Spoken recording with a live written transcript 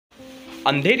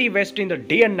Andheri West in the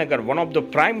DN Nagar, one of the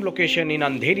prime location in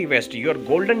Andheri West. Your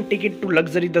golden ticket to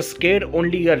luxury, the scare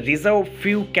only a reserved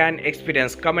few can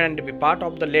experience. Come and be part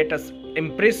of the latest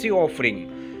impressive offering.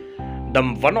 The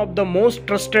one of the most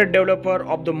trusted developer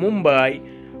of the Mumbai,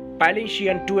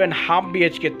 Palatian 2.5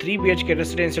 BHK, 3 BHK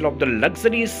residential of the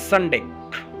luxury Sunday.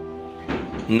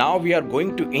 Now we are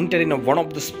going to enter in one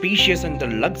of the spacious and the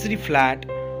luxury flat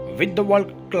with the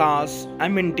world-class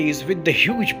amenities with the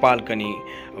huge balcony.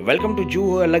 Welcome to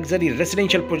Juhu, a luxury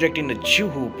residential project in the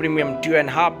Juhu premium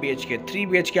 2.5 BHK, 3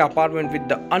 BHK apartment with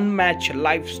the unmatched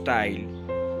lifestyle.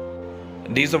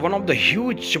 This is one of the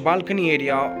huge balcony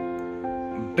area,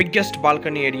 biggest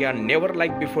balcony area never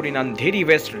like before in Andheri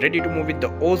West. Ready to move with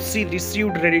the OC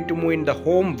received, ready to move in the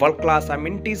home, world-class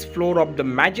amenities, floor of the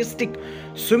majestic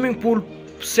swimming pool,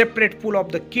 separate pool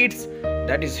of the kids,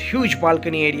 that is huge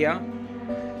balcony area.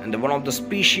 And the one of the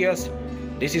spacious,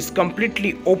 this is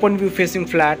completely open view facing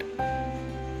flat.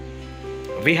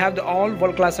 We have the all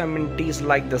world-class amenities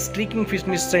like the streaking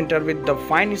fitness center with the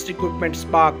finest equipment,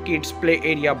 spa, kids play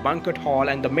area, banquet hall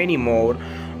and the many more.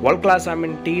 World-class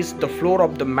amenities, the floor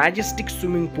of the majestic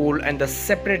swimming pool and the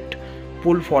separate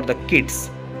pool for the kids.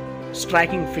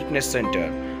 Striking fitness center,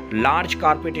 large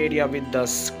carpet area with the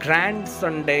grand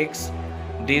sun decks.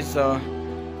 This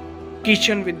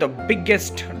kitchen with the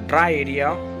biggest dry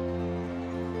area.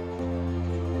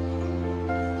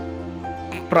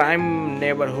 Prime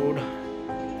neighborhood.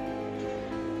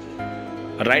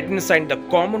 Right inside the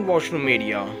common washroom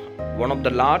area, one of the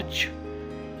large.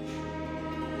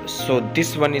 So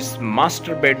this one is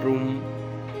master bedroom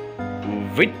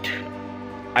with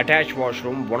attached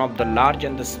washroom, one of the large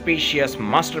and the spacious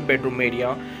master bedroom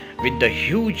area with the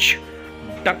huge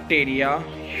duct area,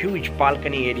 huge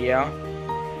balcony area.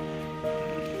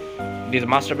 This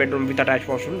master bedroom with attached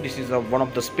washroom. This is one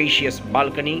of the spacious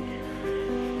balcony.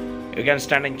 You can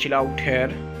stand and chill out here.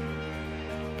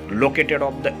 Located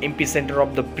of the epicenter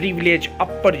of the privileged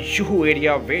upper Juhu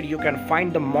area, where you can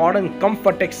find the modern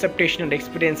comfort, acceptation and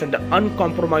experience and the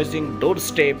uncompromising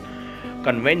doorstep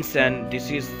convention. This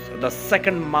is the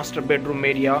second master bedroom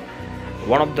area,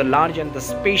 one of the large and the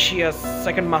spacious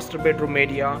second master bedroom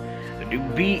area.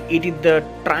 Be it in the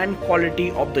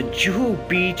tranquility of the Juhu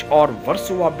beach or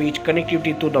Warsaw beach,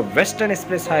 connectivity to the Western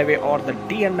Express Highway or the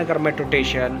DN Nagar metro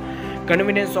station,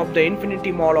 convenience of the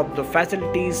Infinity Mall, of the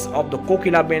facilities of the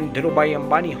Kokilaben Dhirubhai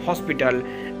Ambani Hospital,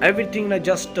 everything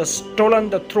just stolen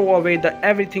the throw away the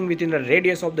everything within the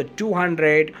radius of the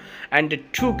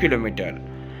 202 kilometer.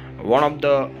 One of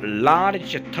the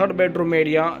large third bedroom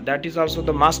area, that is also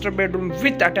the master bedroom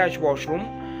with attached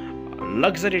washroom.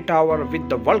 Luxury tower with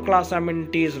the world-class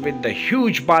amenities with the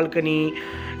huge balcony,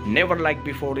 never like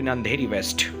before in Andheri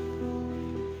West.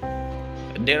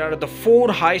 There are the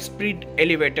 4 high-speed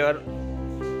elevator.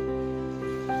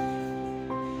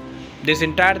 This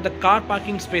entire the car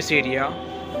parking space area,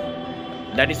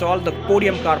 that is all the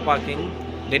podium car parking.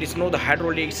 There is no the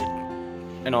hydraulics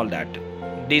and all that.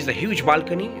 There is a huge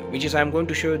balcony, which is I am going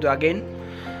to show you again.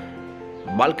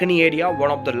 Balcony area, one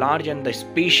of the large and the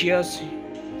spacious.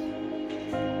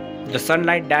 The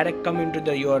sunlight direct come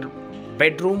into your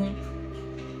bedroom.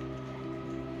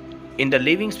 In the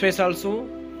living space also.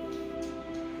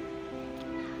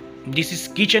 This is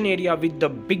kitchen area with the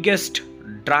biggest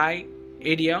dry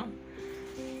area.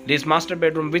 This master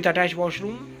bedroom with attached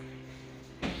washroom.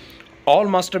 All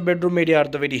master bedroom area are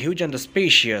the very huge and the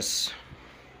spacious.